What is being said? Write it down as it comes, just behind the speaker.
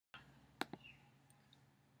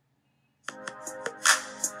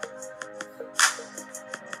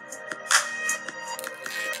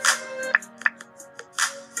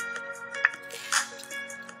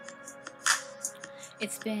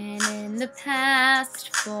It's been in the past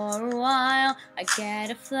for a while. I get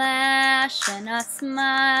a flash and I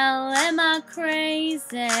smile. Am I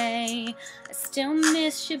crazy? I still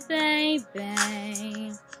miss you, baby.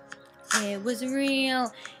 It was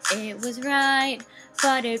real, it was right,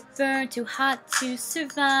 but it burned too hot to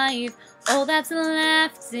survive. All that's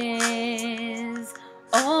left is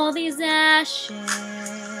all these ashes.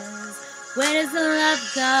 Where does the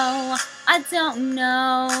love go? I don't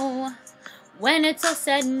know. When it's all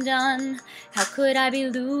said and done, how could I be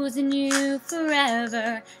losing you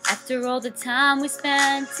forever? After all the time we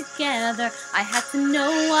spent together, I had to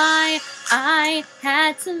know why I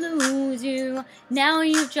had to lose you. Now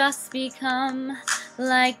you've just become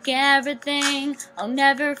like everything I'll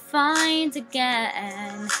never find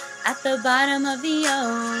again. At the bottom of the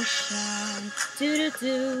ocean,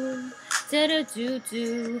 do-do-do,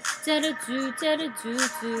 da-da-do-do, da-da-do,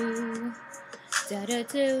 da-da-do-do.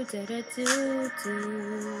 Da-da-do, da-da-do-do.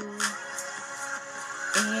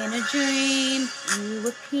 In a dream, you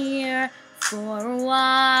appear. For a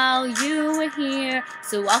while, you were here.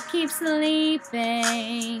 So I'll keep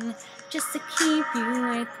sleeping, just to keep you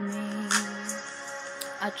with me.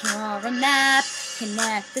 I'll draw a map,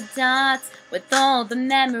 connect the dots with all the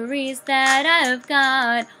memories that I've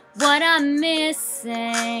got. What I'm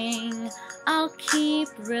missing, I'll keep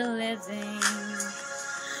reliving.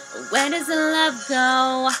 Where does the love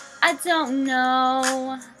go? I don't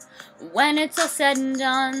know. When it's all said and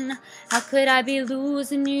done, how could I be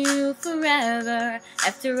losing you forever?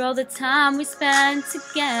 After all the time we spent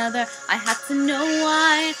together, I have to know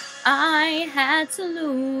why I had to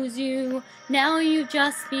lose you. Now you've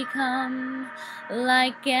just become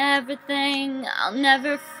like everything I'll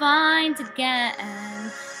never find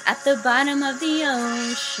again. At the bottom of the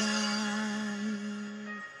ocean.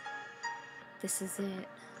 This is it.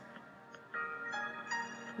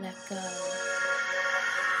 Let go.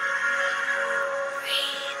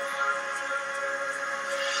 Breathe.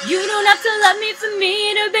 You don't have to love me for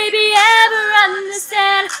me to, baby, ever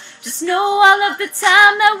understand. Just know I love the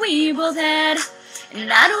time that we both had,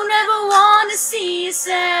 and I don't ever want to see you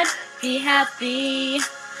sad. Be happy.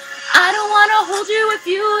 I don't want to hold you if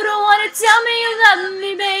you don't want to tell me you love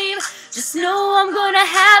me, babe. Just know I'm gonna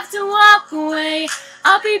have to walk away.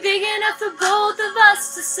 I'll be big enough for both of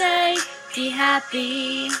us to say, be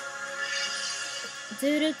happy.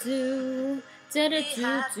 Da-da-do,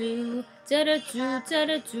 da-da-do-do, da-da-do,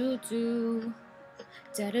 da-da-do-do,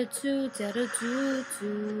 da-da-do,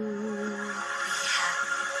 da-da-do-do.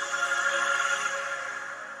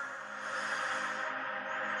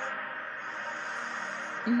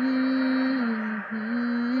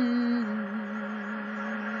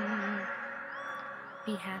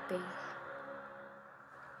 Be happy.